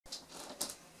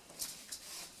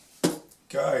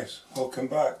Guys, welcome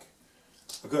back.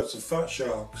 I've got some fat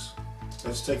sharks.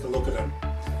 Let's take a look at them.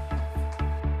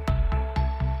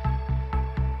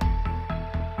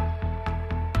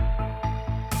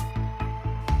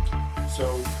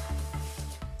 So,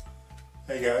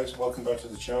 hey guys, welcome back to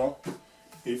the channel.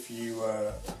 If you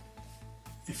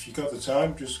got the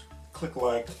time, just click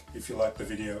like if you like the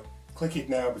video. Click it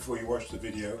now before you watch the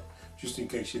video, just in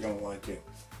case you don't like it.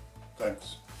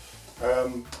 Thanks.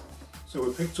 So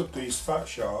we picked up these fat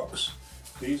sharks.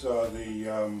 These are the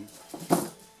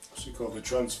what's it called, the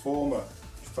Transformer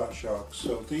fat sharks.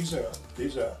 So these are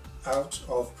out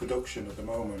of production at the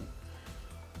moment,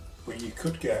 but you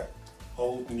could get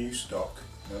old new stock.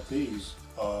 Now these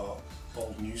are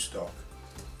old new stock.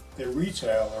 They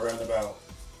retail around about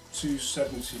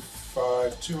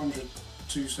 $275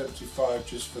 $275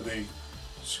 just for the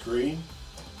screen,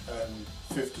 and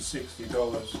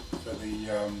 $50–$60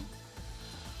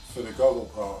 for the goggle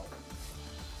part.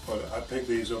 But I picked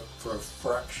these up for a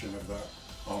fraction of that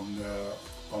on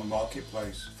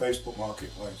Marketplace, Facebook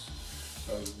Marketplace.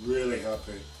 So I was really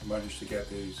happy I managed to get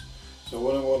these. So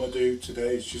what I want to do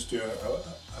today is just do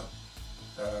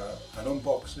an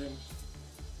unboxing.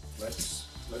 Let's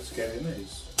get in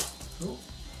these. Cool.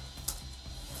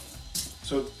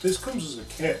 So this comes as a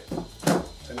kit,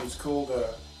 and it's called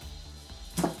a,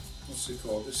 what's it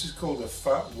called? This is called a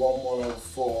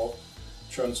FAT1104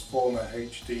 Transformer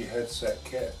HD headset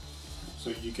kit.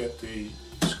 So you get the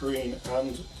screen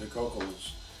and the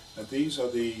goggles. Now these are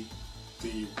the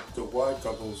wide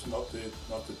goggles, not the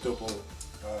double,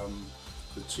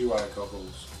 the 2-eye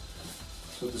goggles.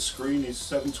 So the screen is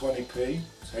 720p,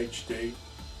 it's HD,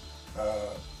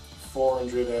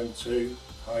 400 M2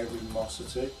 high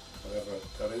luminosity, whatever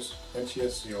that is,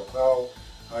 NTSC or PAL,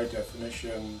 high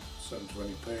definition,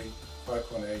 720p,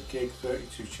 5.8 gig,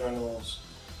 32 channels,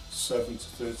 7 to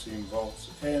 13 volts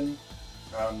in,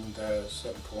 and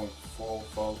 7.4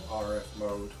 volt RF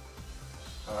mode.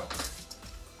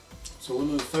 So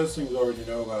one of the first things I already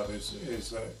know about this is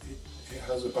that it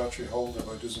has a battery holder,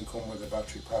 but it doesn't come with a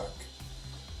battery pack,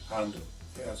 and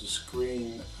it has a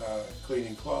screen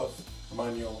cleaning cloth, a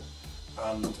manual,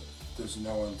 and there's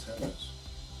no antennas.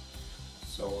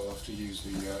 So I'll have to use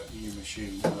the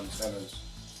E-machine antennas.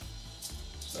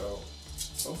 So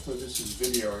hopefully this is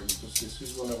videoing, because this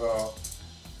is one of our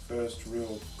first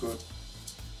real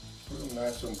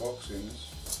nice unboxings.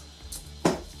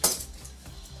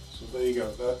 So there you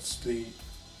go, that's the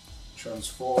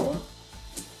Transformer,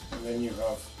 and then you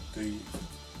have the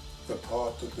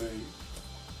part of the,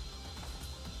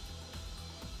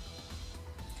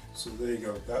 so there you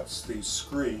go, that's the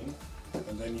screen,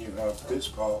 and then you have this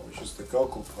part, which is the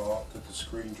goggle part that the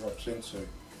screen drops into.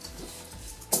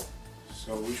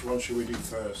 So which one should we do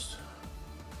first?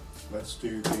 Let's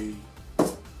have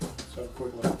a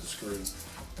quick look at the screen.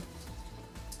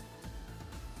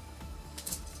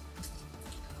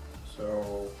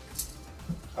 So,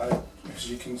 as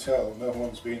you can tell, no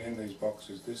one's been in these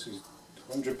boxes. This is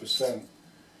 100%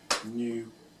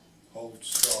 new, old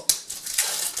stock.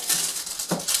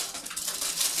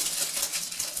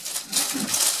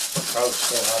 I was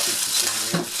so happy to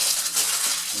see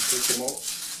these and pick them up.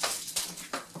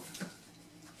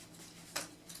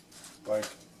 Like,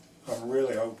 I'm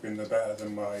really hoping they're better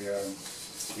than my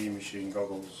E-machine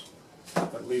goggles,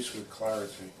 at least with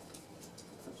clarity.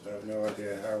 So I have no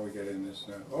idea how we get in this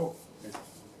now. Oh,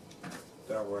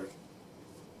 that way.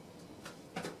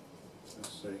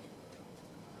 Let's see.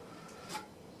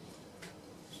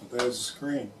 So there's the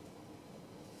screen.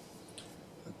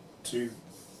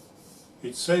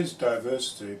 It says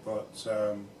diversity, but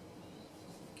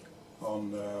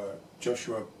on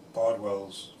Joshua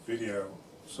Bardwell's video,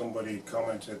 somebody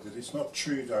commented that it's not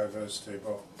true diversity,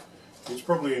 but it's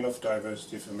probably enough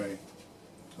diversity for me.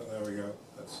 So there we go.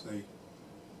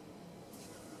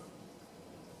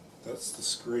 That's the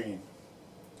screen.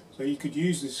 So you could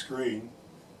use this screen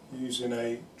using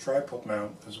a tripod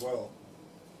mount as well.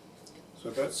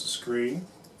 So that's the screen.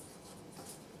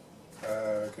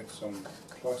 Get some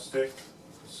plastic.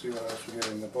 Let's see what else we get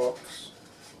in the box.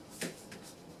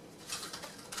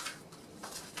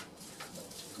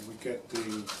 We get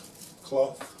the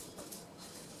cloth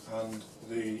and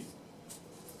the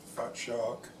Fat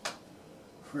Shark,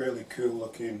 really cool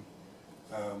looking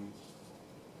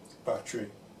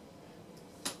battery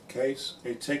case.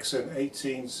 It takes an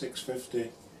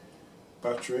 18650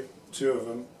 battery, 2 of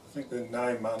them, I think they're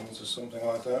 9-mans or something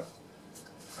like that,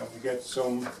 and we get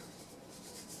some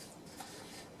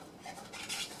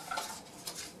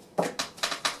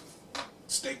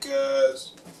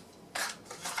stickers.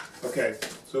 Okay,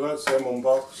 so that's them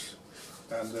unboxed,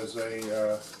 and there's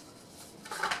a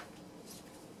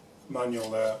manual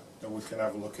there that we can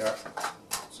have a look at.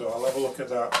 So I'll have a look at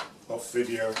that off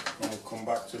video and we'll come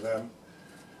back to them.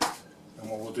 And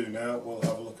what we'll do now, we'll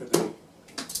have a look at the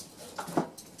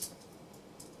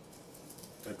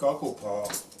goggle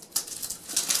part.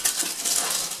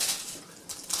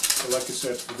 So like I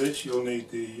said, for this you'll need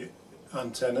the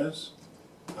antennas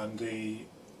and the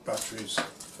batteries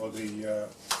for the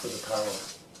power.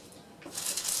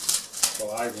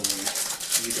 Well, I will need it.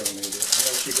 You don't need it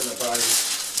unless you're going to buy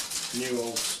new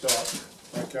old stock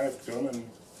like I've done and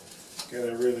get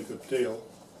a really good deal.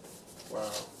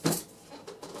 Wow,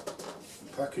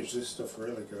 package this stuff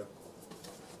really good.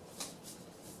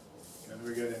 How do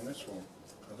we get in this one?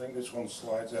 I think this one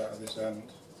slides out of this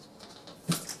end.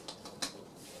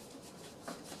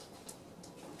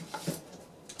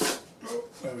 Oh,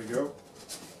 there we go.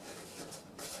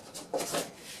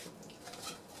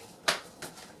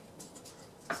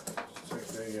 Take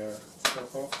the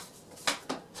top off.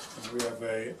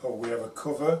 And we have a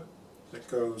cover that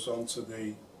goes onto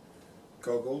the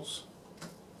goggles.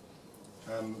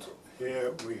 And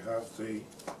here we have the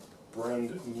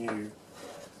brand new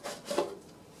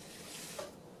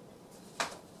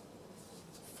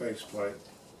faceplate.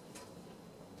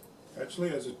 Actually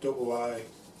has a double eye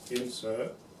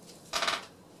insert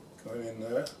going in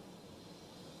there.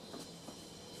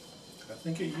 I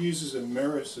think it uses a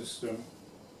mirror system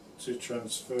to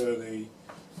transfer the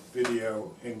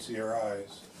video into your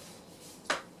eyes,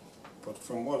 but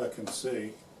from what I can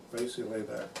see, basically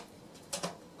that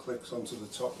clicks onto the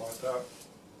top like that.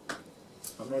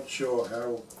 I'm not sure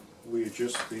how we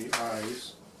adjust the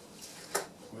eyes,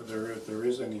 whether there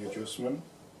is any adjustment,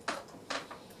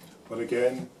 but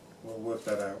again we'll work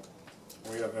that out.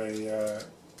 We have a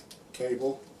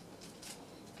cable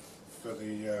for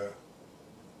the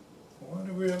why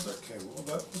do we have that cable?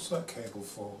 What's that cable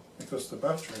for? Because the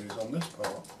battery is on this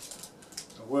part.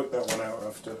 I'll work that one out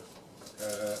after.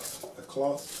 A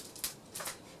cloth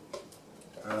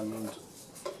and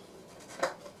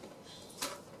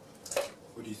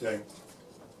what do you think?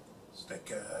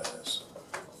 Stickers.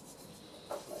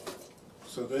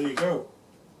 So there you go.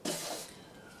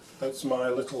 That's my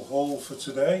little haul for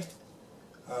today.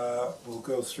 We'll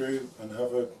go through and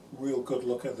have a real good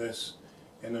look at this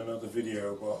in another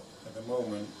video, but at the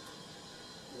moment,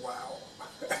 wow.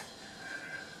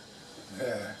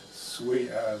 Yeah, sweet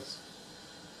as.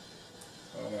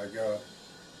 Oh my god.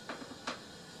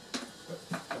 But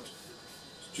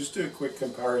just do a quick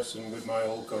comparison with my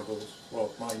old goggles,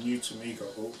 well, my new to me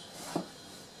goggles,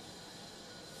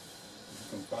 if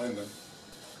you can find them.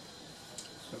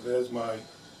 So there's my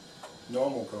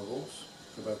normal goggles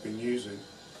that I've been using.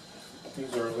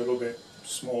 These are a little bit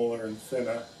smaller and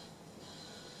thinner,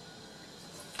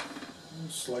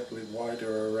 slightly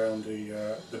wider around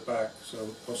the back, so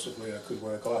possibly I could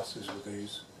wear glasses with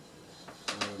these.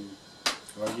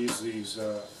 I use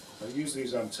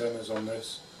these antennas on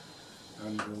this,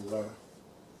 and we'll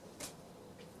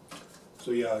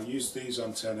so yeah, I'll use these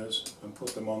antennas and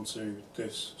put them onto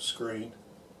this screen,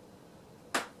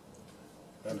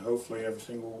 and hopefully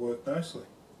everything will work nicely.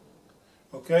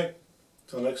 Okay,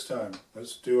 till next time.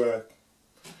 Let's do I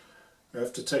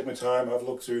have to take my time, have a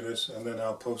look through this, and then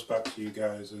I'll post back to you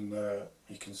guys, and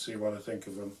you can see what I think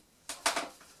of them.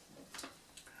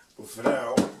 But for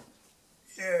now,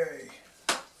 yay!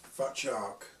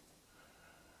 FATSHARK.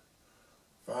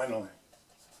 Finally.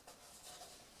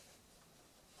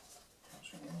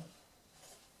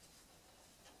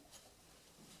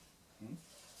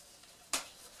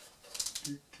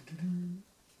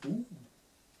 Ooh.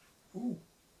 Ooh.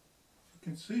 I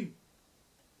can see.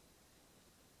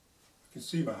 I can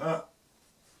see my hat.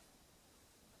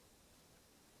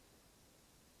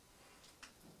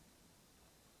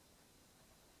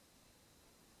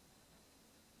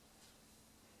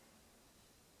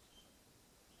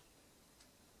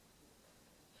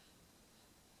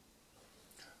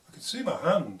 I can see my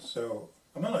hand, so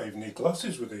I might not even need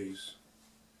glasses with these.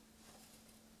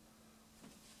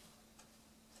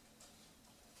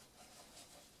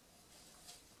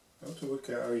 I have to work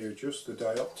out how you adjust the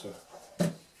diopter.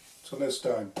 Till next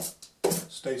time,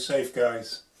 stay safe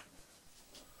guys.